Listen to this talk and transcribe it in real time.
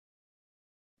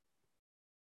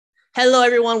Hello,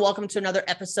 everyone. Welcome to another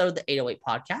episode of the 808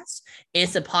 Podcast.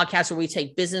 It's a podcast where we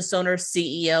take business owners,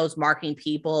 CEOs, marketing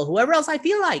people, whoever else I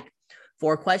feel like.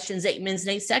 4 questions, 8 minutes,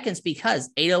 and 8 seconds because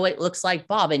 808 looks like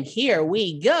Bob. And here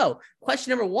we go.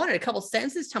 Question number 1 in a couple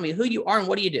sentences. Tell me who you are and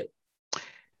what do you do?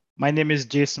 My name is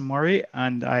Jason Murray,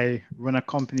 and I run a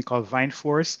company called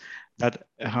VineForce that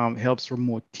helps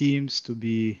remote teams to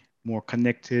be more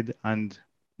connected and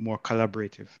more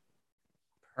collaborative.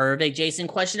 Perfect, Jason.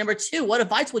 Question number 2. What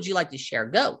advice would you like to share?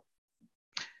 Go.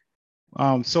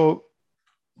 My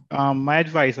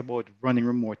advice about running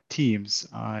remote teams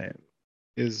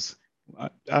is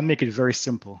I'll make it very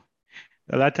simple.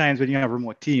 A lot of times when you have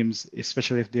remote teams,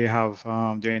 especially if they're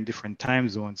in different time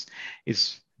zones,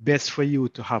 it's best for you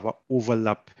to have an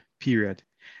overlap period.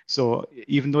 So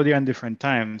even though they're on different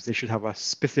times, they should have a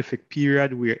specific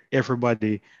period where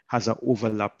everybody has an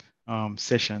overlap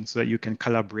session so that you can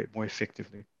collaborate more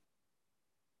effectively.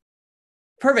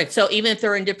 Perfect. So even if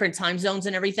they're in different time zones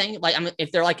and everything, like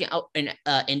if they're like in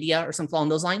India or something along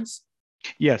those lines.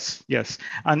 Yes,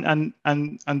 and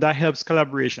that helps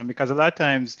collaboration because a lot of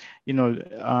times,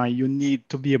 you need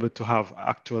to be able to have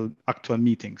actual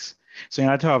meetings. So in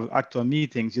order to have actual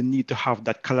meetings, you need to have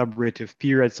that collaborative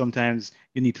period. Sometimes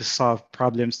you need to solve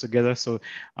problems together. So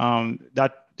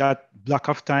that block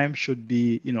of time should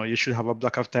be, you should have a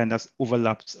block of time that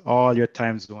overlaps all your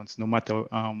time zones, no matter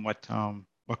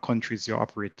what countries you're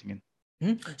operating in.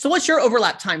 Mm-hmm. So what's your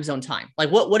overlap time zone time?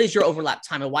 Like what is your overlap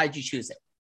time and why did you choose it?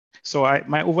 So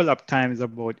my overlap time is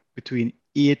about between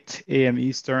 8 a.m.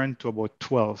 Eastern to about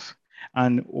 12.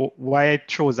 And why I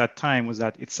chose that time was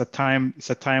that it's a time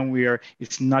where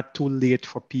it's not too late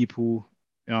for people.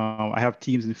 I have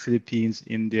teams in the Philippines,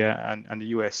 India, and the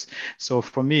US. So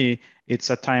for me, it's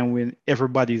a time when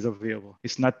everybody is available.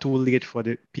 It's not too late for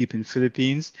the people in the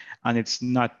Philippines, and it's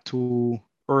not too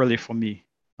early for me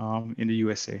in the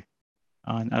USA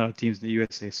and other teams in the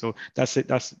USA. So that's it.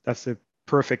 That's a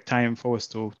perfect time for us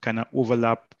to kind of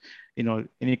overlap,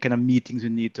 any kind of meetings we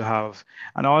need to have.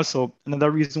 And also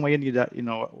another reason why you need that,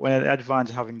 one of the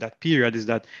advantage of having that period is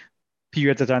that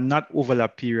periods that are not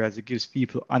overlap periods, it gives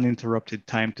people uninterrupted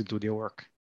time to do their work.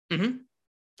 Mm-hmm.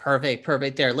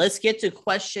 Perfect there. Let's get to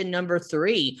question number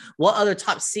 3. What other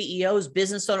top CEOs,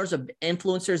 business owners, or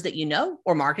influencers that you know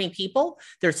or marketing people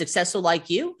that are successful like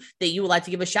you that you would like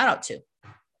to give a shout out to?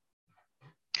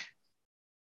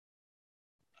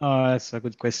 That's a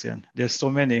good question. There's so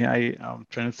many. I'm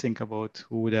trying to think about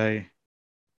who I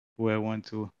want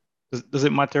to. Does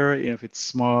it matter if it's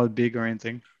small, big, or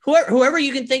anything? Whoever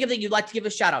you can think of that you'd like to give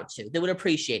a shout out to, they would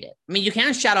appreciate it. I mean, you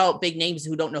can shout out big names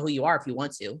who don't know who you are if you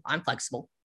want to. I'm flexible.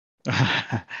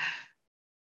 I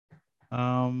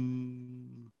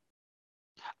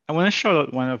want to shout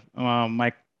out one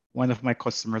of my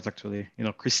customers actually.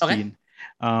 Christine.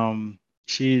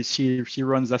 Okay. She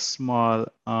runs a small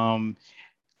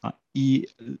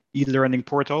e-learning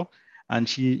portal, and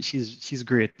she's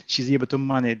great. She's able to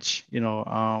manage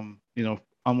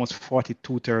almost 40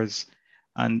 tutors,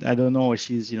 and I don't know,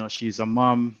 she's a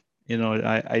mom.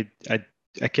 I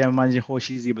can't imagine how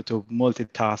she's able to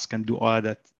multitask and do all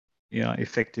that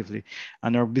effectively.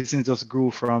 And our business just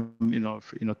grew from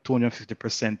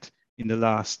 250% in the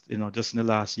last just in the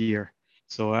last year.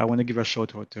 So I want to give a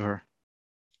shout out to her.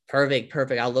 Perfect.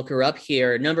 I'll look her up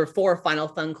here. Number 4, final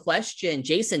fun question.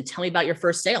 Jason, tell me about your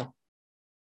first sale.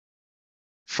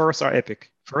 First or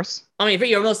epic? First? I mean, for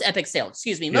your most epic sale.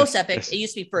 Excuse me. Most epic. Yes. It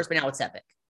used to be first, but now it's epic.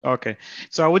 Okay.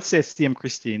 So I would say CM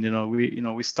Christine.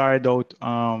 We started out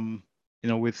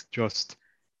with just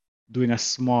doing a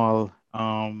small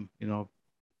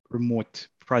remote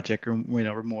project,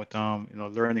 remote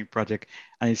learning project,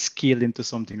 and it scaled into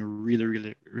something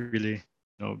really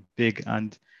big.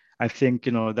 And I think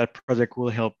that project will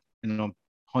help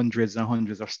hundreds and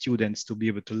hundreds of students to be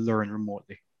able to learn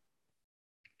remotely.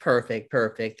 Perfect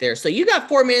there. So you got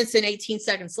 4 minutes and 18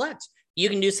 seconds left. You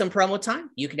can do some promo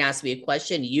time. You can ask me a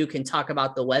question. You can talk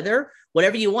about the weather,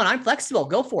 whatever you want. I'm flexible.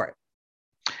 Go for it.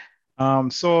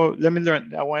 So let me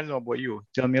learn. I want to know about you.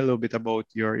 Tell me a little bit about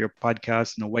your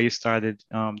podcast, why you started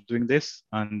doing this,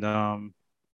 and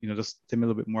just tell me a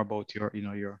little bit more about your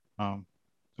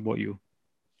about you.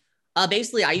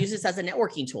 Basically, I use this as a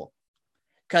networking tool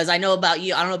because I know about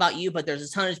you. I don't know about you, but there's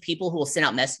a ton of people who will send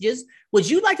out messages. Would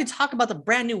you like to talk about the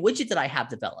brand new widget that I have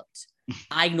developed?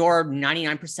 I ignore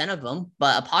 99% of them,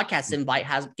 but a podcast invite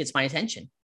gets my attention.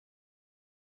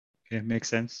 Okay, makes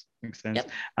sense.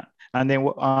 Yep. And then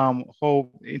how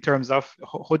in terms of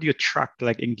how do you track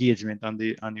like engagement on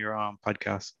your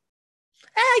podcast?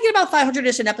 I get about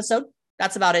 500-ish an episode.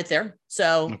 That's about it there.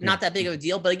 So okay. Not that big of a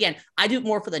deal. But again, I do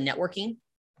more for the networking.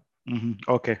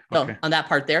 Okay. So on that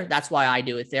part there, that's why I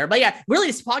do it there. But yeah, really,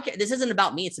 this podcast, this isn't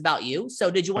about me. It's about you.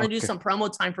 So did you want to do some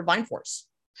promo time for VineForce?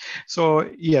 So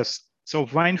yes. So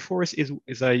VineForce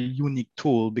is a unique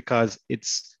tool because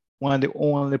it's one of the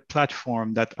only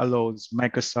platform that allows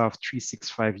Microsoft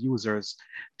 365 users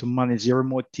to manage your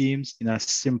remote teams in a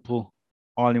simple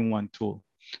all-in-one tool.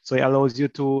 So it allows you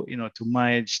to, to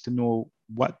manage, to know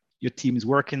what your team is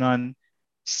working on,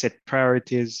 set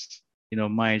priorities,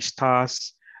 manage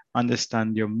tasks,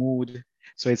 understand your mood.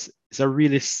 So it's a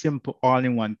really simple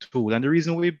all-in-one tool. And the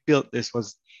reason we built this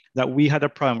was that we had a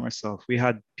problem ourselves. We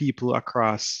had people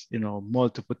across,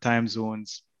 multiple time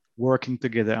zones working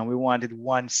together, and we wanted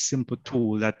one simple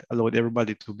tool that allowed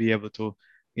everybody to be able to,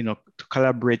 to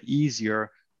collaborate easier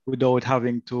without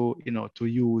having to, to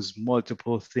use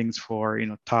multiple things for,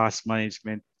 task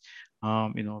management,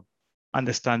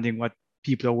 understanding what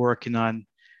people are working on,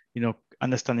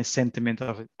 understanding sentiment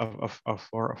of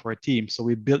our team. So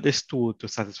we built this tool to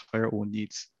satisfy our own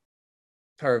needs.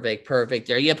 Perfect.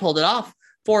 There you pulled it off.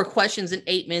 4 questions in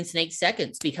 8 minutes and 8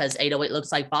 seconds because 808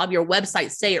 looks like Bob. Your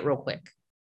website, say it real quick.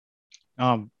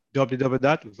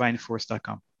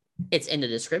 www.vineforce.com. It's in the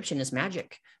description. It's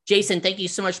magic. Jason, thank you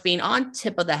so much for being on.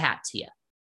 Tip of the hat to you.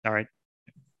 All right.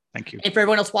 Thank you. And for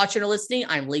everyone else watching or listening,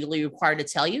 I'm legally required to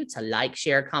tell you to like,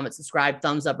 share, comment, subscribe,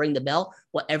 thumbs up, ring the bell,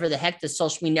 whatever the heck the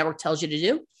social media network tells you to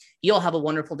do. You all have a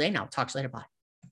wonderful day now. Talk to you later. Bye.